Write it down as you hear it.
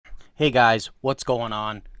Hey guys, what's going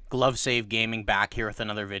on? Glovesavegaming back here with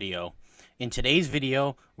another video. In today's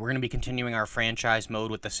video, we're going to be continuing our franchise mode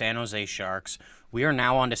with the San Jose Sharks. We are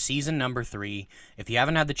now on to season number 3. If you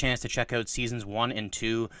haven't had the chance to check out seasons 1 and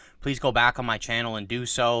 2, please go back on my channel and do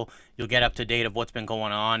so. You'll get up to date of what's been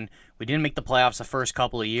going on. We didn't make the playoffs the first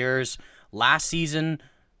couple of years. Last season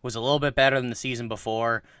was a little bit better than the season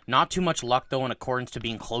before. Not too much luck, though, in accordance to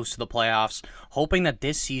being close to the playoffs. Hoping that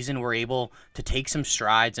this season we're able to take some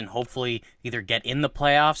strides and hopefully either get in the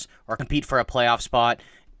playoffs or compete for a playoff spot.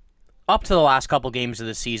 Up to the last couple games of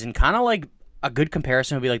the season, kind of like a good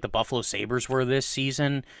comparison would be like the Buffalo Sabres were this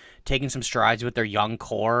season, taking some strides with their young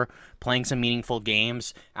core, playing some meaningful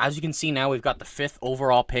games. As you can see now, we've got the 5th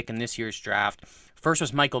overall pick in this year's draft. First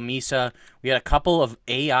was Michael Misa. We had a couple of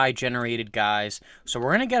AI-generated guys. So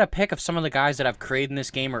we're going to get a pick of some of the guys that I've created in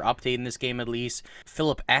this game or updated in this game at least.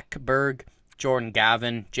 Philip Ekberg, Jordan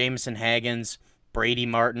Gavin, Jamison Hagens, Brady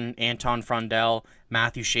Martin, Anton Frundell,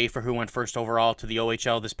 Matthew Schaefer, who went first overall to the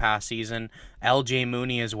OHL this past season, LJ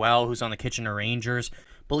Mooney as well, who's on the Kitchener Rangers.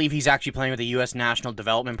 Believe he's actually playing with the U.S. National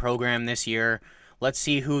Development Program this year. Let's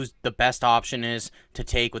see who's the best option is to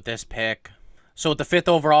take with this pick. So with the 5th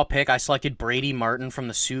overall pick, I selected Brady Martin from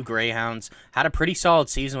the Sioux Greyhounds. Had a pretty solid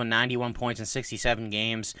season with 91 points in 67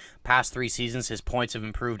 games. Past 3 seasons, his points have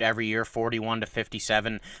improved every year, 41 to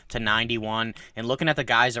 57 to 91. And looking at the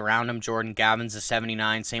guys around him, Jordan Gavin's a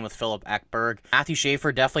 79, same with Philip Ekberg. Matthew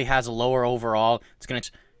Schaefer definitely has a lower overall. It's going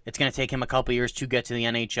to take him a couple years to get to the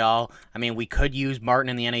NHL. I mean, we could use Martin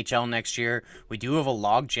in the NHL next year. We do have a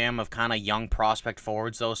logjam of kind of young prospect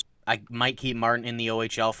forwards, though. So I might keep Martin in the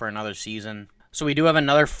OHL for another season. So we do have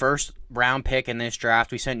another first-round pick in this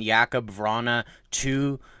draft. We sent Jakub Vrana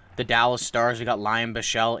to the Dallas Stars. We got Lion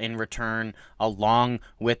Bichelle in return along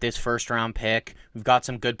with this first-round pick. We've got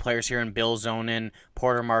some good players here in Bill Zonin,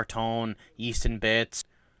 Porter Martone, Easton Bitts,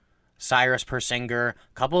 Cyrus Persinger.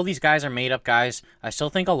 A couple of these guys are made-up guys. I still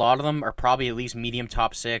think a lot of them are probably at least medium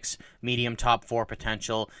top 6, medium top 4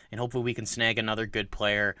 potential, and hopefully we can snag another good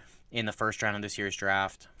player in the first round of this year's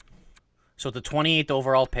draft. So at the 28th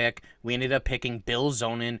overall pick, we ended up picking Bill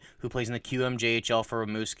Zonin, who plays in the QMJHL for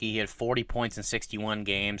Rimouski. He had 40 points in 61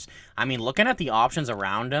 games. I mean, looking at the options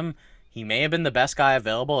around him, he may have been the best guy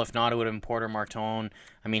available. If not, it would have been Porter Martone.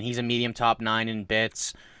 I mean, he's a medium top 9 in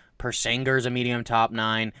bits. Persinger's a medium top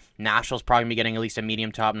 9. Nashville's probably going to be getting at least a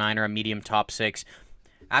medium top 9 or a medium top 6.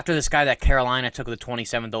 After this guy that Carolina took with the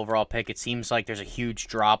 27th overall pick, it seems like there's a huge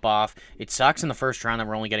drop-off. It sucks in the first round that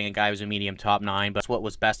we're only getting a guy who's a medium top 9, but that's what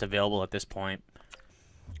was best available at this point.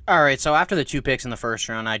 Alright, so after the 2 picks in the first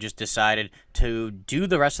round, I just decided to do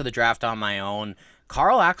the rest of the draft on my own.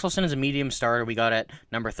 Carl Axelson is a medium starter. We got at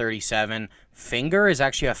number 37. Finger is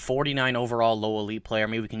actually a 49 overall low elite player.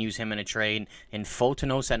 Maybe we can use him in a trade. And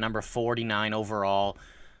Fotinos at number 49 overall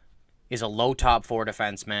is a low top 4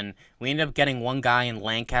 defenseman. We ended up getting one guy in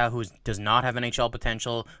Lanka who does not have NHL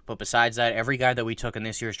potential, but besides that, every guy that we took in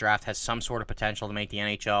this year's draft has some sort of potential to make the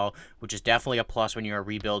NHL, which is definitely a plus when you're a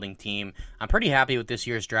rebuilding team. I'm pretty happy with this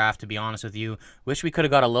year's draft, to be honest with you. Wish we could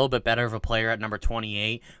have got a little bit better of a player at number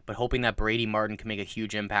 28, but hoping that Brady Martin can make a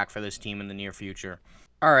huge impact for this team in the near future.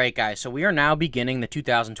 Alright guys, so we are now beginning the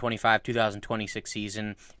 2025-2026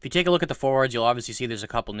 season. If you take a look at the forwards, you'll obviously see there's a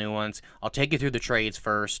couple new ones. I'll take you through the trades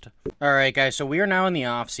first. Alright guys, so we are now in the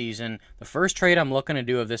offseason. The first trade I'm looking to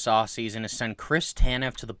do of this offseason is send Chris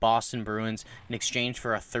Tanev to the Boston Bruins in exchange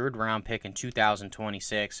for a 3rd round pick in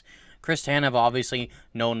 2026. Chris Tanev, obviously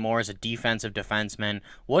known more as a defensive defenseman,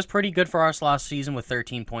 was pretty good for us last season with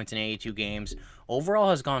 13 points in 82 games.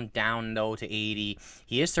 Overall has gone down, though, to 80.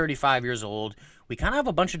 He is 35 years old. We kind of have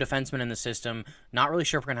a bunch of defensemen in the system. Not really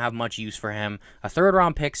sure if we're going to have much use for him. A 3rd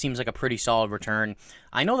round pick seems like a pretty solid return.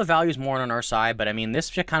 I know the value is more on our side, but I mean, this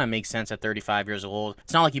kind of makes sense at 35 years old.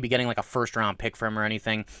 It's not like you'd be getting like a 1st round pick for him or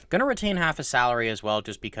anything. Going to retain half his salary as well,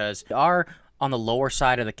 just because we are on the lower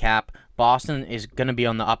side of the cap. Boston is going to be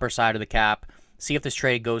on the upper side of the cap. See if this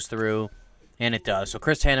trade goes through, and it does. So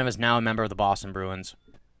Chris Tanev is now a member of the Boston Bruins.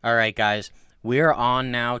 All right, guys. We are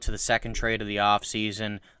on now to the second trade of the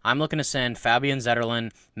offseason. I'm looking to send Fabian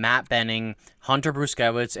Zetterlund, Matt Benning, Hunter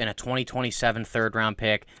Bruskewitz, and a 2027 3rd-round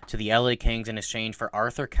pick to the LA Kings in exchange for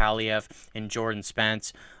Arthur Kaliev and Jordan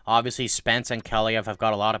Spence. Obviously, Spence and Kaliev have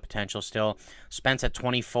got a lot of potential still. Spence at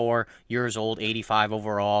 24 years old, 85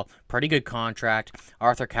 overall. Pretty good contract.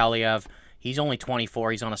 Arthur Kaliev, He's only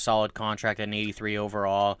 24. He's on a solid contract at an 83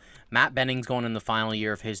 overall. Matt Benning's going in the final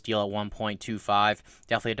year of his deal at 1.25.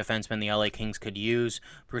 Definitely a defenseman the LA Kings could use.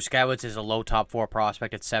 Bruskewitz is a low top 4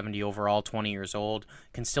 prospect at 70 overall, 20 years old.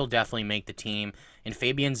 Can still definitely make the team. And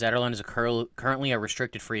Fabian Zetterlund is currently a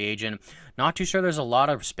restricted free agent. Not too sure there's a lot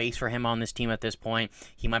of space for him on this team at this point.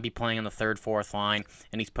 He might be playing on the third, fourth line,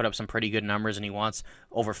 and he's put up some pretty good numbers, and he wants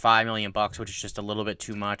over $5 million, which is just a little bit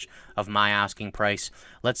too much of my asking price.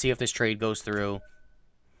 Let's see if this trade goes through.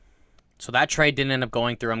 So that trade didn't end up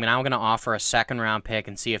going through. I'm now going to offer a second-round pick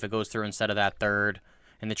and see if it goes through instead of that third.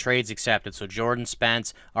 And the trade's accepted. So Jordan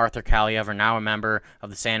Spence, Arthur Kaliev are now a member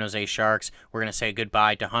of the San Jose Sharks. We're going to say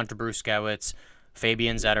goodbye to Hunter Bruskewitz,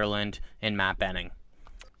 Fabian Zetterlund, and Matt Benning.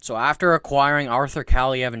 So after acquiring Arthur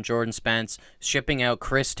Kaliev and Jordan Spence, shipping out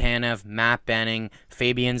Chris Tanev, Matt Benning,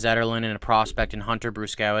 Fabian Zetterlund, and a prospect in Hunter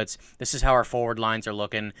Bruskewitz, this is how our forward lines are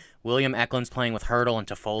looking. William Eklund's playing with Hurdle and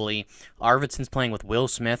Toffoli. Arvidsson's playing with Will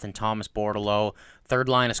Smith and Thomas Bordeleau. Third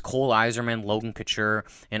line is Cole Yzerman, Logan Couture,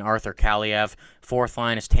 and Arthur Kaliev. Fourth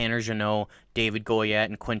line is Tanner Jeannot, David Goyette,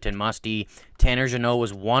 and Quinton Musty. Tanner Jeannot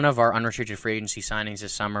was one of our unrestricted free agency signings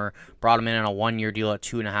this summer. Brought him in on a one-year deal at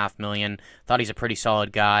 $2.5 million. Thought he's a pretty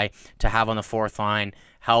solid guy to have on the fourth line.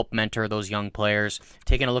 Help mentor those young players.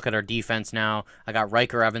 Taking a look at our defense now, I got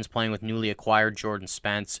Riker Evans playing with newly acquired Jordan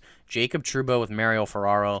Spence, Jacob Trouba with Mario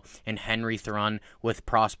Ferraro, and Henry Thrun with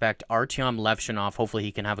prospect Artyom Levshinov. Hopefully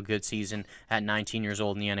he can have a good season at 19 years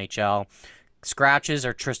old in the NHL. Scratches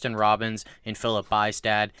are Tristan Robbins and Philip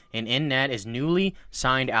Bystad. And in net is newly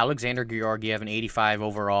signed Alexander Georgiev, an 85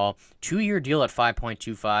 overall. 2-year deal at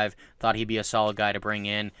 5.25. Thought he'd be a solid guy to bring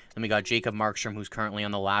in. Then we got Jacob Markstrom, who's currently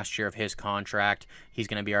on the last year of his contract. He's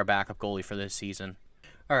going to be our backup goalie for this season.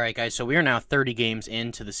 All right, guys, so we are now 30 games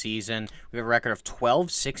into the season. We have a record of 12,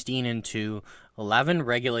 16, and 2, 11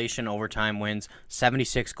 regulation overtime wins,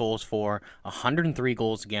 76 goals for, 103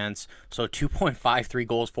 goals against, so 2.53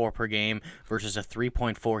 goals for per game versus a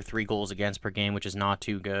 3.43 goals against per game, which is not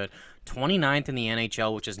too good. 29th in the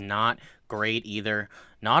NHL, which is not great either.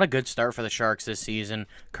 Not a good start for the Sharks this season.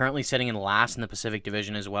 Currently sitting in last in the Pacific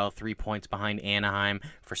Division as well, 3 points behind Anaheim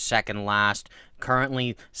for second last.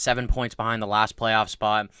 Currently 7 points behind the last playoff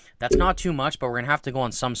spot. That's not too much, but we're going to have to go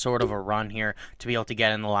on some sort of a run here to be able to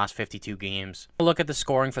get in the last 52 games. Look at the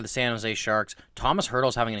scoring for the San Jose Sharks. Thomas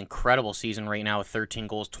Hertl's having an incredible season right now with 13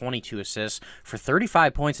 goals, 22 assists for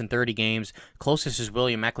 35 points in 30 games. Closest is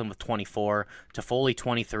William Eklund with 24, Toffoli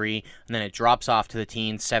 23, and then it drops off to the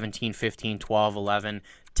teens, 17, 15, 12, 11,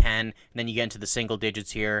 10, and then you get into the single digits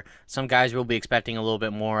here. Some guys we'll be expecting a little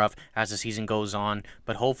bit more of as the season goes on,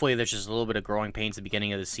 but hopefully there's just a little bit of growing pains at the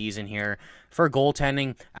beginning of the season here. For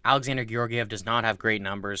goaltending, Alexander Georgiev does not have great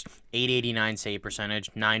numbers. 889 save percentage,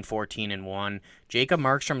 914 and 1. Jacob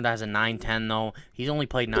Markstrom has a 910 though. He's only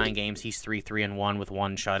played 9 games. He's 3-3-1 with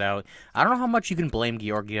 1 shutout. I don't know how much you can blame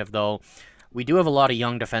Georgiev though. We do have a lot of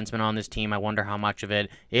young defensemen on this team. I wonder how much of it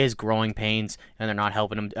is growing pains, and they're not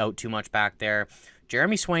helping him out too much back there.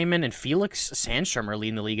 Jeremy Swayman and Felix Sandstrom are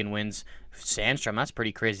leading the league in wins. Sandstrom, that's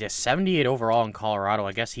pretty crazy. He has 78 overall in Colorado.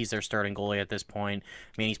 I guess he's their starting goalie at this point.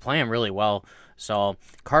 I mean, he's playing really well. So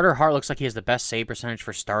Carter Hart looks like he has the best save percentage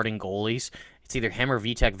for starting goalies. It's either him or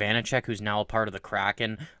Vitek Vanacek, who's now a part of the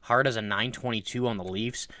Kraken. Hart has a 922 on the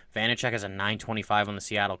Leafs. Vanacek has a 925 on the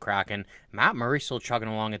Seattle Kraken. Matt Murray's still chugging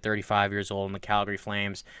along at 35 years old in the Calgary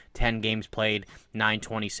Flames. 10 games played,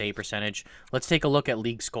 920 save percentage. Let's take a look at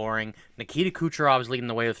league scoring. Nikita Kucherov is leading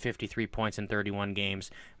the way with 53 points in 31 games.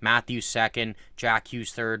 Matthews second, Jack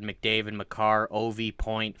Hughes third, McDavid, McCarr, Ovi,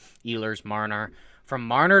 Point, Ehlers, Marner. From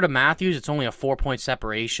Marner to Matthews, it's only a 4-point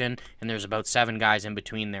separation, and there's about 7 guys in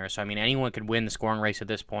between there. So, I mean, anyone could win the scoring race at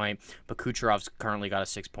this point, but Kucherov's currently got a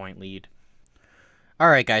 6-point lead. All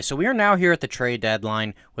right, guys, so we are now here at the trade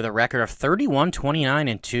deadline with a record of 31, 29,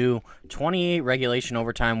 and 2, 28 regulation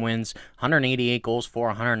overtime wins, 188 goals for,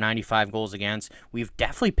 195 goals against. We've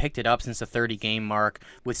definitely picked it up since the 30-game mark.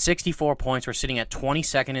 With 64 points, we're sitting at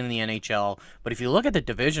 22nd in the NHL. But if you look at the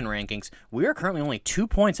division rankings, we are currently only 2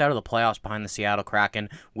 points out of the playoffs behind the Seattle Kraken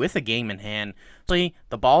with a game in hand.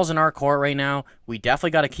 The ball's in our court right now. We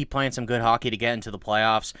definitely got to keep playing some good hockey to get into the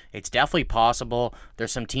playoffs. It's definitely possible.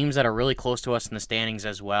 There's some teams that are really close to us in the standings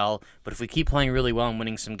as well. But if we keep playing really well and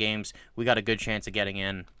winning some games, we got a good chance of getting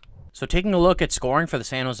in. So taking a look at scoring for the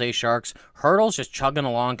San Jose Sharks, Hertl's just chugging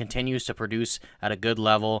along, continues to produce at a good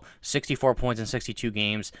level, 64 points in 62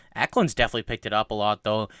 games. Eklund's definitely picked it up a lot,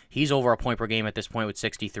 though. He's over a point per game at this point with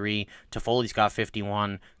 63. Toffoli's got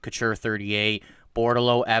 51, Couture 38.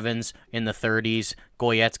 Bordeleau, Evans in the 30s.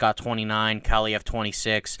 Goyette's got 29. Kaliev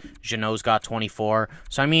 26. Jeannot's got 24.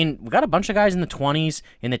 So, I mean, we got a bunch of guys in the 20s,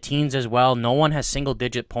 in the teens as well. No one has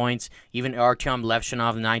single-digit points. Even Artyom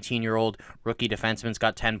Levshinov, the 19-year-old rookie defenseman's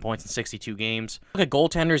got 10 points in 62 games. Look at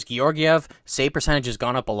goaltenders. Georgiev, save percentage has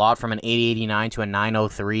gone up a lot from an 889 to a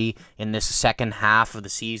 903 in this second half of the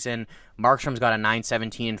season. Markstrom's got a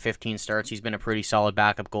 917 and 15 starts. He's been a pretty solid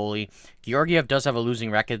backup goalie. Georgiev does have a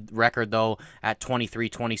losing record though, at 23,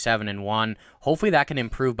 27, and 1. Hopefully that can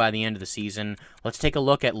improve by the end of the season. Let's take a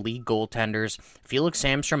look at league goaltenders. Felix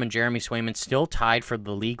Sandstrom and Jeremy Swayman still tied for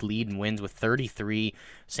the league lead in wins with 33.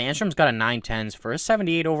 Sandstrom's got a 910s. For a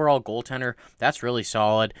 78 overall goaltender, that's really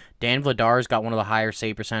solid. Dan Vladar's got one of the higher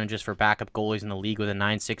save percentages for backup goalies in the league with a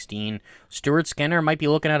 916. Stuart Skinner might be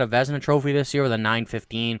looking at a Vezina trophy this year with a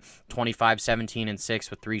 915, 25, 17, and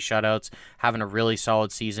 6 with 3 shutouts, having a really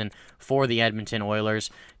solid season for the Edmonton Oilers.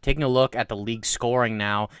 Taking a look at the league scoring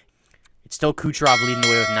now, it's still Kucherov leading the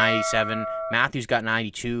way with 97. Matthews got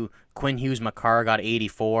 92. Quinn Hughes-Makar got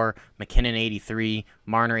 84. McKinnon 83.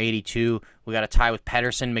 Marner 82. We got a tie with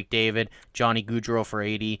Pedersen, McDavid, Johnny Gaudreau for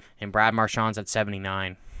 80, and Brad Marchand's at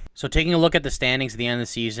 79. So taking a look at the standings at the end of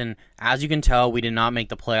the season, as you can tell, we did not make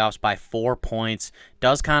the playoffs by 4 points.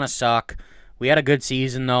 Does kind of suck. We had a good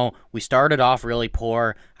season, though. We started off really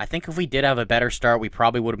poor. I think if we did have a better start, we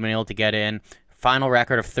probably would have been able to get in. Final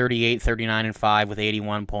record of 38, 39, and 5 with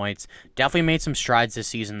 81 points. Definitely made some strides this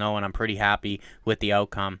season, though, and I'm pretty happy with the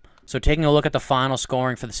outcome. So taking a look at the final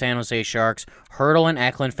scoring for the San Jose Sharks, Hertl and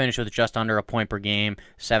Eklund finished with just under a point per game,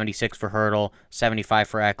 76 for Hertl, 75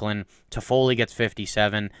 for Eklund. Toffoli gets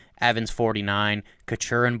 57, Evans 49,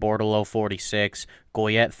 Couture and Bordeleau 46,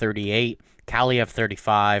 Goyette 38, Kaliev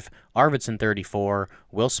 35, Arvidsson 34,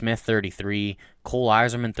 Will Smith 33, Cole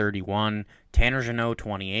Eiserman 31, Tanner Jeannot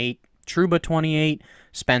 28, Trouba 28,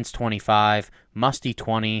 Spence 25, Musty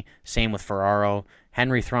 20, same with Ferraro,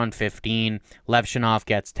 Henry Thrun 15, Levshinov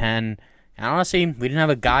gets 10. And honestly, we didn't have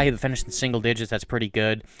a guy who finished in single digits. That's pretty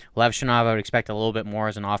good. Levshinov, I would expect a little bit more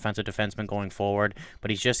as an offensive defenseman going forward, but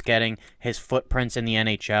he's just getting his footprints in the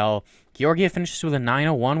NHL. Georgiev finishes with a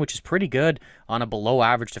 901, which is pretty good on a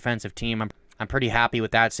below-average defensive team. I'm pretty happy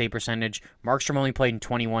with that save percentage. Markstrom only played in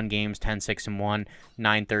 21 games, 10-6-1,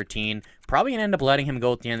 913. Probably going to end up letting him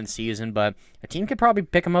go at the end of the season, but a team could probably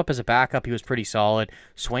pick him up as a backup. He was pretty solid.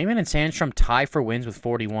 Swayman and Sandstrom tie for wins with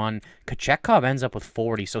 41. Kochetkov ends up with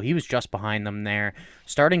 40, so he was just behind them there.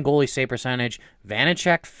 Starting goalie save percentage,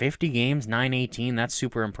 Vanacek, 50 games, 918. That's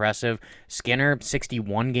super impressive. Skinner,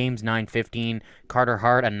 61 games, 915. Carter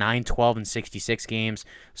Hart, a 912 in 66 games.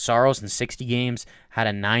 Saros in 60 games had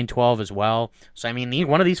a 912 as well. So, I mean,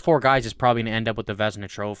 one of these 4 guys is probably going to end up with the Vezina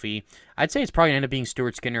trophy. I'd say it's probably going to end up being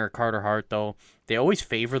Stuart Skinner or Carter Hart, though. They always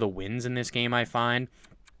favor the wins in this game, I find.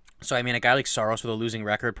 So, I mean, a guy like Saros with a losing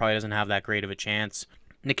record probably doesn't have that great of a chance.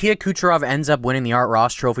 Nikita Kucherov ends up winning the Art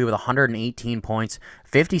Ross Trophy with 118 points,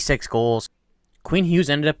 56 goals. Quinn Hughes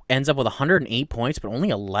ends up with 108 points, but only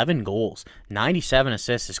 11 goals. 97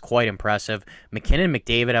 assists is quite impressive. McKinnon and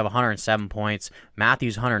McDavid have 107 points.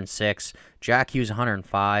 Matthews 106. Jack Hughes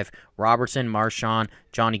 105. Robertson, Marchand,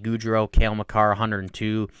 Johnny Gaudreau, Cale Makar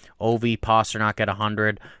 102. Ovi, Pasternak at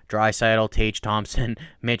 100. Draisaitl, Tage Thompson,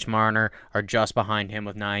 Mitch Marner are just behind him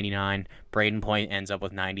with 99. Braden Point ends up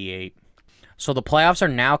with 98. So the playoffs are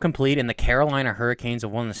now complete, and the Carolina Hurricanes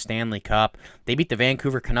have won the Stanley Cup. They beat the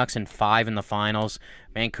Vancouver Canucks in 5 in the finals.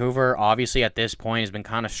 Vancouver, obviously, at this point, has been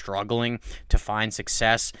kind of struggling to find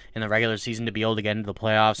success in the regular season to be able to get into the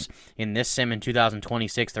playoffs. In this sim in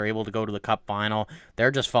 2026, they're able to go to the Cup final.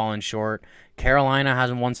 They're just falling short. Carolina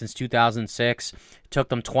hasn't won since 2006. It took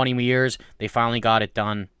them 20 years. They finally got it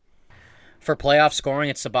done. For playoff scoring,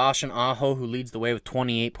 it's Sebastian Aho who leads the way with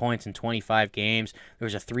 28 points in 25 games. There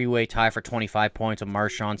was a 3-way tie for 25 points of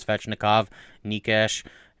Marchand, Svechnikov, Nikesh,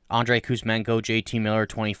 Andrei Kuzmenko, JT Miller,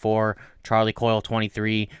 24, Charlie Coyle,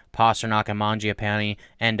 23, Pasternak and Mangiapane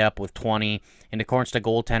end up with 20. In accordance to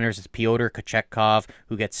goaltenders, it's Pyotr Kochetkov,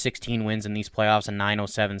 who gets 16 wins in these playoffs and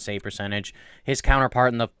 907 save percentage. His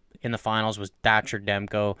counterpart in the finals was Thatcher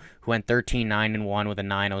Demko, who went 13-9-1 with a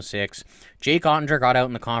 906. Jake Ottinger got out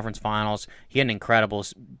in the conference finals. He had an incredible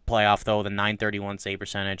playoff, though, the 931 save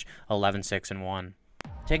percentage, 11-6-1.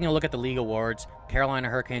 Taking a look at the league awards, Carolina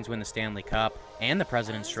Hurricanes win the Stanley Cup and the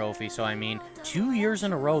President's Trophy. So, I mean, 2 years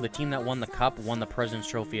in a row, the team that won the Cup won the President's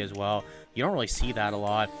Trophy as well. You don't really see that a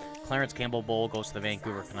lot. Clarence Campbell Bowl goes to the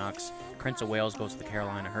Vancouver Canucks. Prince of Wales goes to the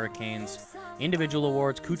Carolina Hurricanes. Individual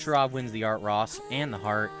awards, Kucherov wins the Art Ross and the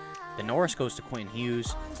Hart. The Norris goes to Quentin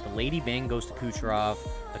Hughes. The Lady Byng goes to Kucherov.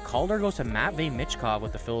 The Calder goes to Matvey Michkov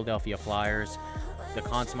with the Philadelphia Flyers. The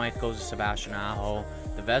Conn Smythe goes to Sebastian Aho.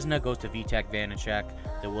 The Vezina goes to Vitek Vanacek.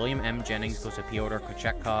 The William M. Jennings goes to Pyotr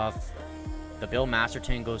Kochetkov. The Bill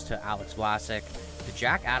Masterton goes to Alex Vlasic. The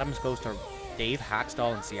Jack Adams goes to Dave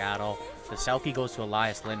Hackstall in Seattle. The Selke goes to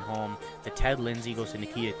Elias Lindholm. The Ted Lindsay goes to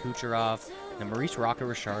Nikita Kucherov. The Maurice Rocket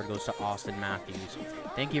Richard goes to Austin Matthews.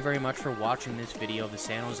 Thank you very much for watching this video of the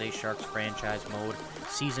San Jose Sharks franchise mode,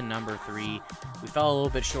 season number 3. We fell a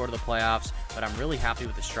little bit short of the playoffs, but I'm really happy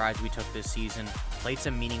with the strides we took this season. Played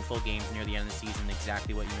some meaningful games near the end of the season,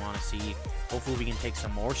 exactly what you want to see. Hopefully we can take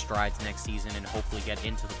some more strides next season and hopefully get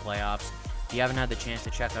into the playoffs. If you haven't had the chance to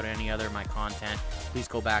check out any other of my content, please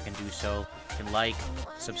go back and do so. You can like,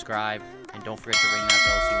 subscribe, and don't forget to ring that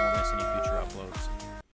bell so you won't miss any future uploads.